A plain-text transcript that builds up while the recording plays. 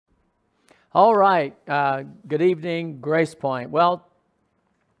All right. Good evening, Grace Point. Well,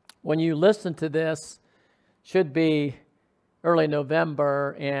 when you listen to this, should be early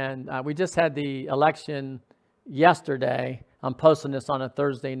November, and we just had the election yesterday. I'm posting this on a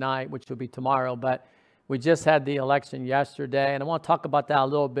Thursday night, which will be tomorrow, but we just had the election yesterday, and I want to talk about that a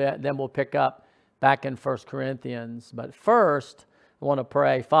little bit, and then we'll pick up back in 1 Corinthians. But first, I want to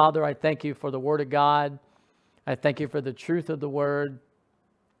pray. Father, I thank you for the Word of God. I thank you for the truth of the Word.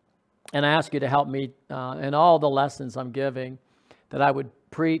 And I ask you to help me in all the lessons I'm giving, that I would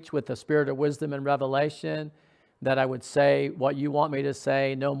preach with the spirit of wisdom and revelation, that I would say what you want me to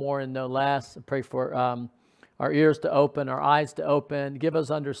say, no more and no less. I pray for our ears to open, our eyes to open. Give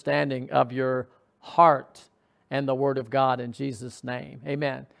us understanding of your heart and the Word of God in Jesus' name.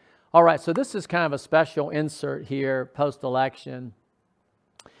 Amen. All right, so this is kind of a special insert here post-election.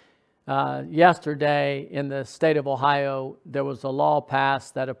 Yesterday in the state of Ohio, there was a law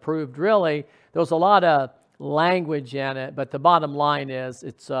passed that approved, really, there was a lot of language in it, but the bottom line is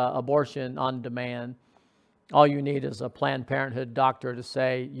it's abortion on demand. All you need is a Planned Parenthood doctor to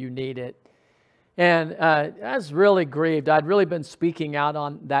say you need it. And I was really grieved. I'd really been speaking out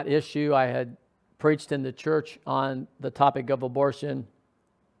on that issue. I had preached in the church on the topic of abortion.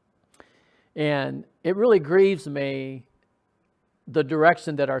 And it really grieves me, the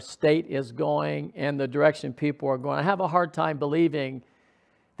direction that our state is going and the direction people are going. I have a hard time believing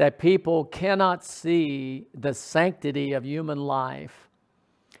that people cannot see the sanctity of human life,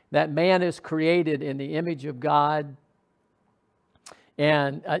 that man is created in the image of God.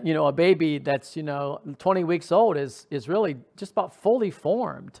 And, a baby that's, 20 weeks old is really just about fully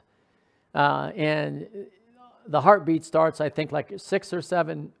formed. And the heartbeat starts, I think, like 6 or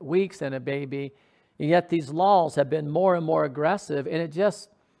 7 weeks in a baby. And yet these laws have been more and more aggressive. And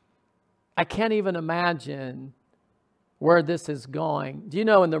I can't even imagine where this is going. Do you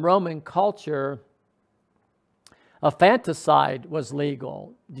know, in the Roman culture, a fanticide was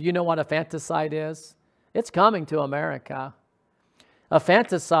legal. Do you know what a fanticide is? It's coming to America. A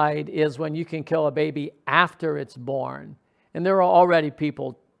fanticide is when you can kill a baby after it's born. And there are already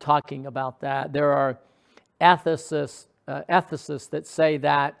people talking about that. There are ethicists that say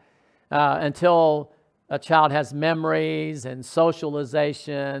that until a child has memories and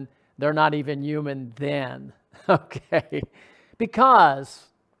socialization, they're not even human then. Okay? Because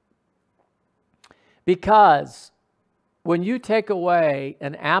when you take away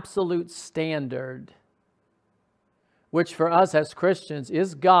an absolute standard, which for us as Christians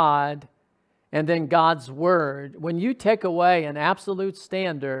is God and then God's Word, when you take away an absolute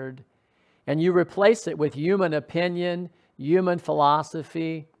standard and you replace it with human opinion, human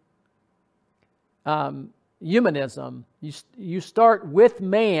philosophy, humanism, you start with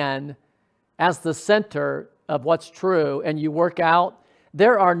man as the center of what's true, and you work out,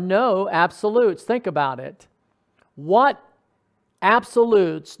 there are no absolutes. Think about it. What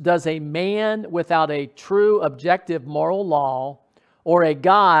absolutes does a man without a true objective moral law, or a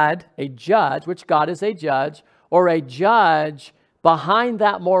judge, which God is a judge, or a judge behind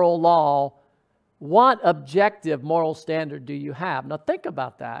that moral law, what objective moral standard do you have? Now think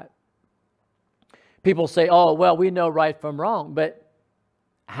about that. People say, oh, well, we know right from wrong. But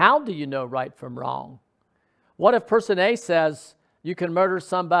how do you know right from wrong? What if person A says you can murder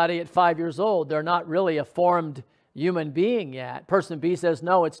somebody at 5 years old? They're not really a formed human being yet. Person B says,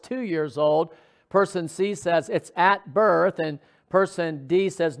 no, it's 2 years old. Person C says it's at birth. And person D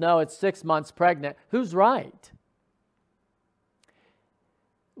says, no, it's 6 months pregnant. Who's right?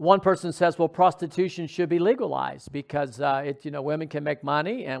 One person says, well, prostitution should be legalized because women can make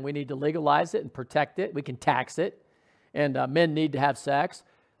money and we need to legalize it and protect it. We can tax it, and men need to have sex.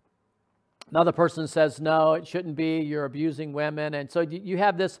 Another person says, no, it shouldn't be. You're abusing women. And so you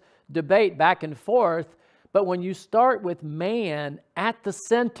have this debate back and forth. But when you start with man at the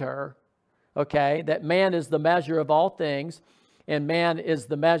center, okay, that man is the measure of all things and man is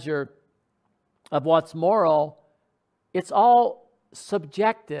the measure of what's moral, it's all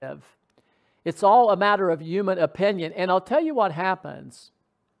subjective. It's all a matter of human opinion. And I'll tell you what happens.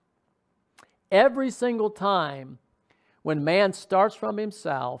 Every single time when man starts from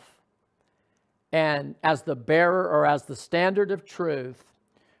himself and as the bearer or as the standard of truth,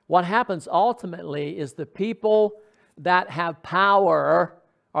 what happens ultimately is the people that have power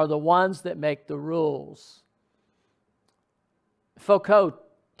are the ones that make the rules. Foucault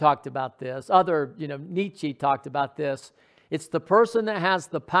talked about this. Nietzsche talked about this. It's the person that has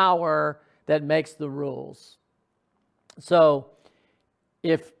the power that makes the rules. So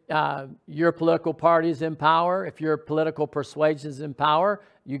if your political party is in power, if your political persuasion is in power,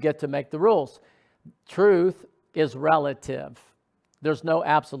 you get to make the rules. Truth is relative. There's no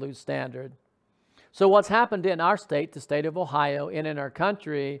absolute standard. So what's happened in our state, the state of Ohio, and in our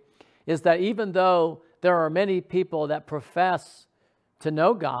country, is that even though there are many people that profess to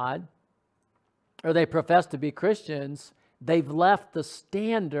know God, or they profess to be Christians, they've left the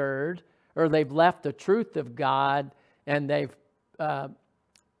standard, or they've left the truth of God, and they've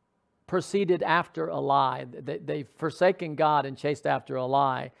proceeded after a lie. They've forsaken God and chased after a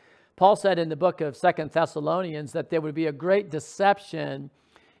lie. Paul said in the book of 2 Thessalonians that there would be a great deception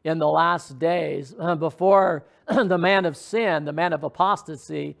in the last days before the man of sin, the man of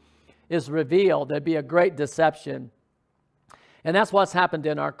apostasy, is revealed. There'd be a great deception. And that's what's happened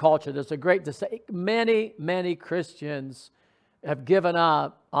in our culture. There's a great deception. Many Christians have given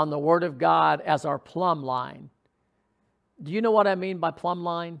up on the Word of God as our plumb line. Do you know what I mean by plumb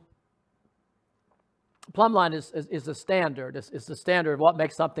line? Plumb line is a standard. It's the standard of what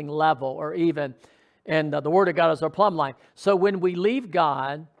makes something level or even. And the Word of God is our plumb line. So when we leave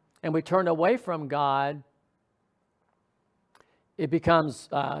God and we turn away from God, it becomes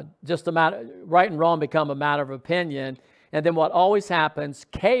just a matter, right and wrong become a matter of opinion. And then what always happens,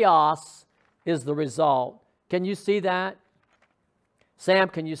 chaos is the result. Can you see that? Sam,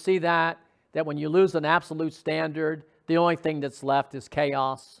 can you see that? That when you lose an absolute standard, the only thing that's left is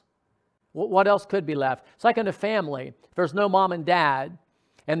chaos. What else could be left? It's like in a family. If there's no mom and dad,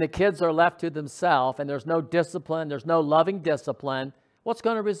 and the kids are left to themselves, and there's no discipline, there's no loving discipline, what's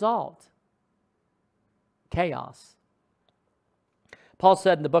going to result? Chaos. Paul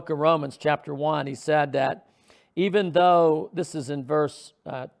said in the book of Romans, chapter 1, he said that even though, this is in verse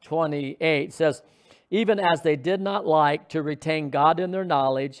 28, it says, even as they did not like to retain God in their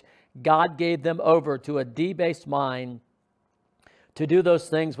knowledge, God gave them over to a debased mind to do those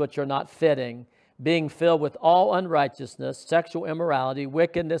things which are not fitting, being filled with all unrighteousness, sexual immorality,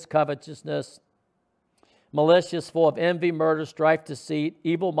 wickedness, covetousness, malicious, full of envy, murder, strife, deceit,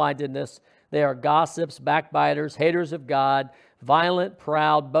 evil-mindedness. They are gossips, backbiters, haters of God, violent,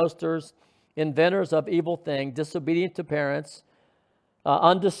 proud, boasters, inventors of evil things, disobedient to parents,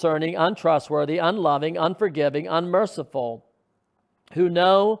 undiscerning, untrustworthy, unloving, unforgiving, unmerciful, who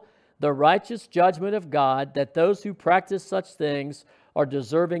know the righteous judgment of God, that those who practice such things are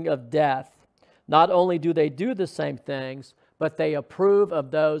deserving of death. Not only do they do the same things, but they approve of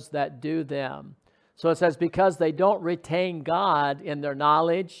those that do them. So it says, because they don't retain God in their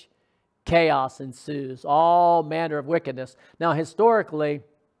knowledge, chaos ensues, all manner of wickedness. Now, historically,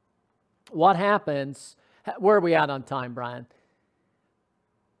 what happens, where are we at on time, Brian?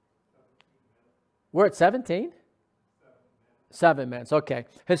 We're at 17? 7 minutes, okay.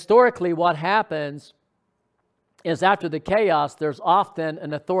 Historically, what happens is after the chaos, there's often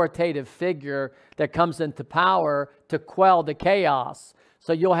an authoritative figure that comes into power to quell the chaos.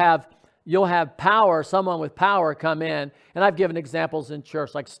 So you'll have power, someone with power come in, and I've given examples in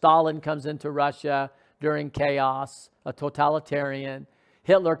church, like Stalin comes into Russia during chaos, a totalitarian.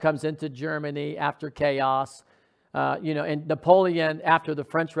 Hitler comes into Germany after chaos. And Napoleon, after the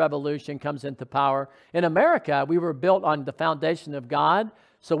French Revolution, comes into power. In America, we were built on the foundation of God,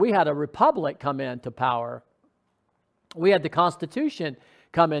 so we had a republic come into power. We had the Constitution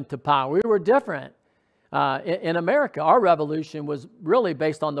come into power. We were different. In America, our revolution was really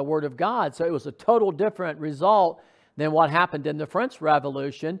based on the Word of God, so it was a total different result than what happened in the French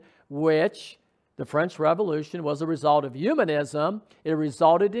Revolution, which the French Revolution was a result of humanism. It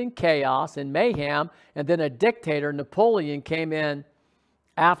resulted in chaos and mayhem, and then a dictator, Napoleon, came in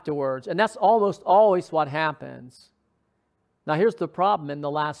afterwards. And that's almost always what happens. Now, here's the problem in the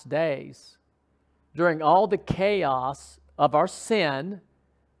last days. During all the chaos of our sin,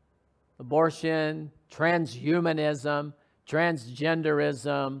 abortion, transhumanism,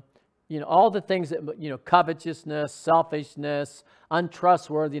 transgenderism, all the things that, covetousness, selfishness,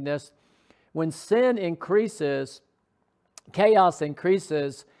 untrustworthiness, when sin increases, chaos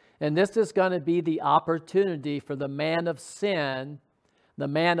increases, and this is going to be the opportunity for the man of sin, the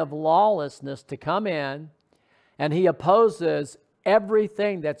man of lawlessness, to come in, and he opposes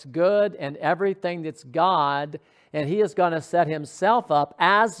everything that's good and everything that's God, and he is going to set himself up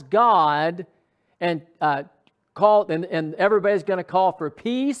as God and and everybody's going to call for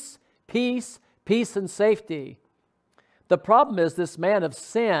peace, peace, peace, and safety. The problem is this man of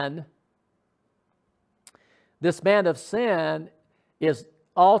sin is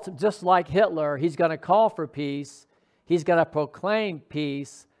just like Hitler. He's going to call for peace. He's going to proclaim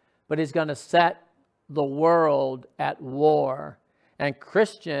peace, but he's going to set the world at war. And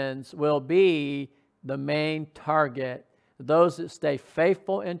Christians will be the main target. Those that stay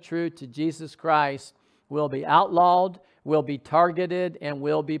faithful and true to Jesus Christ will be outlawed, will be targeted, and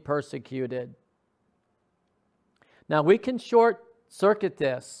will be persecuted. Now, we can short circuit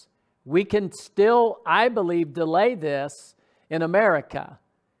this. We can still, I believe, delay this in America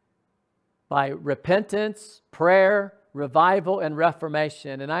by repentance, prayer, revival, and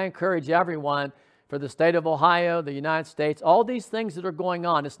reformation. And I encourage everyone for the state of Ohio, the United States, all these things that are going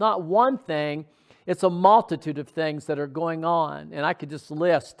on. It's not one thing, it's a multitude of things that are going on. And I could just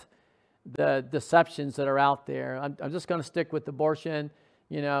list the deceptions that are out there. I'm just going to stick with abortion,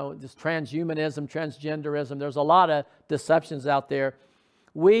 just transhumanism, transgenderism. There's a lot of deceptions out there.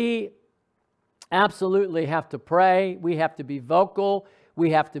 We absolutely have to pray. We have to be vocal.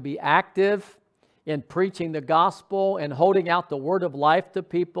 We have to be active in preaching the gospel and holding out the word of life to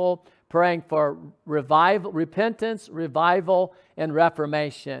people, praying for revival, repentance, revival, and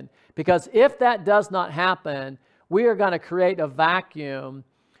reformation. Because if that does not happen, we are going to create a vacuum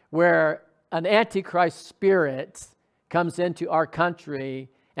where an antichrist spirit comes into our country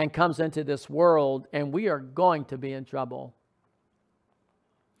and comes into this world, and we are going to be in trouble.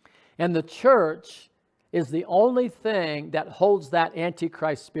 And the church is the only thing that holds that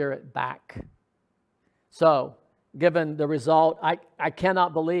antichrist spirit back. So, given the result, I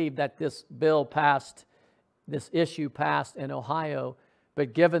cannot believe that this bill passed, this issue passed in Ohio,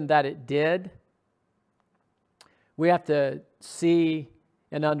 but given that it did, we have to see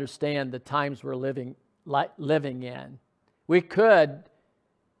and understand the times we're living in. We could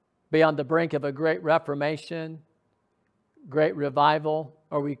be on the brink of a great reformation, great revival,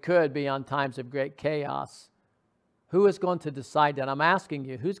 or we could be on times of great chaos. Who is going to decide that? I'm asking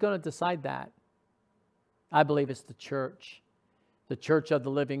you, who's going to decide that? I believe it's the church of the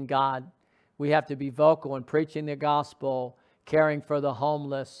living God. We have to be vocal in preaching the gospel, caring for the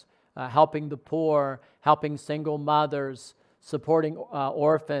homeless, helping the poor, helping single mothers, supporting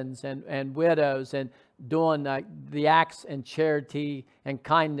orphans and widows, and doing the acts and charity and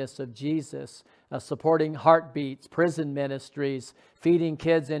kindness of Jesus, supporting Heartbeats, prison ministries, feeding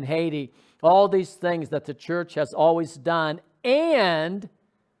kids in Haiti, all these things that the church has always done, and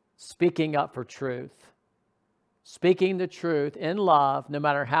speaking up for truth. Speaking the truth in love, no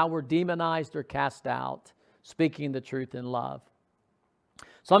matter how we're demonized or cast out, speaking the truth in love.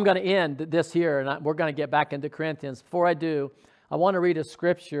 So I'm going to end this here, and we're going to get back into Corinthians. Before I do, I want to read a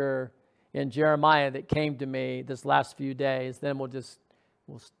scripture in Jeremiah that came to me this last few days. Then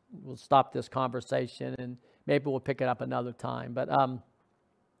we'll stop this conversation, and maybe we'll pick it up another time. But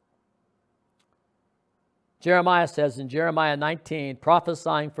Jeremiah says in Jeremiah 19,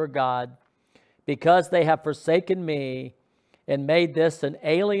 prophesying for God, because they have forsaken me and made this an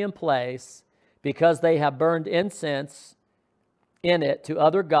alien place, because they have burned incense in it to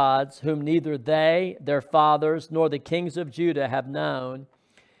other gods, whom neither they, their fathers, nor the kings of Judah have known,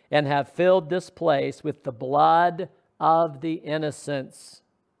 and have filled this place with the blood of the innocents.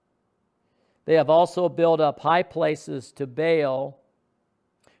 They have also built up high places to Baal,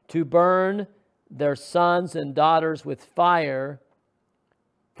 to burn their sons and daughters with fire,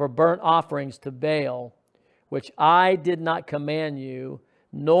 for burnt offerings to Baal, which I did not command you,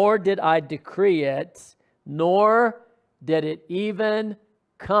 nor did I decree it, nor did it even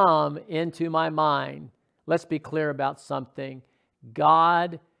come into my mind. Let's be clear about something.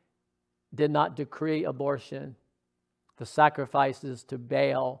 God did not decree abortion. The sacrifices to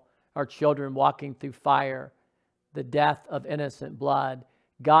Baal, our children walking through fire, the death of innocent blood.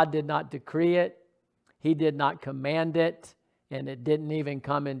 God did not decree it. He did not command it. And it didn't even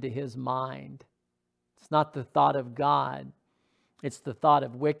come into his mind. It's not the thought of God. It's the thought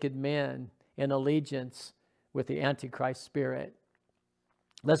of wicked men in allegiance with the Antichrist spirit.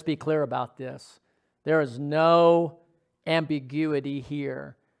 Let's be clear about this. There is no ambiguity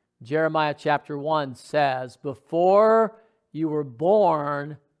here. Jeremiah chapter 1 says, before you were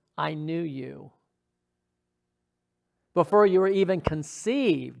born, I knew you. Before you were even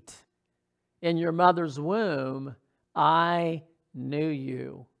conceived in your mother's womb, I knew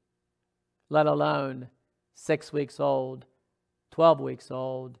you, let alone 6 weeks old, 12 weeks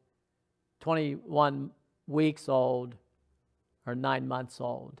old, 21 weeks old, or 9 months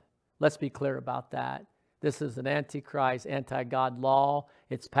old. Let's be clear about that. This is an antichrist, anti-God law.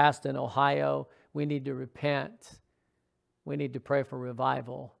 It's passed in Ohio. We need to repent. We need to pray for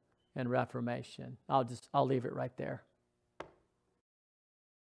revival and reformation. I'll leave it right there.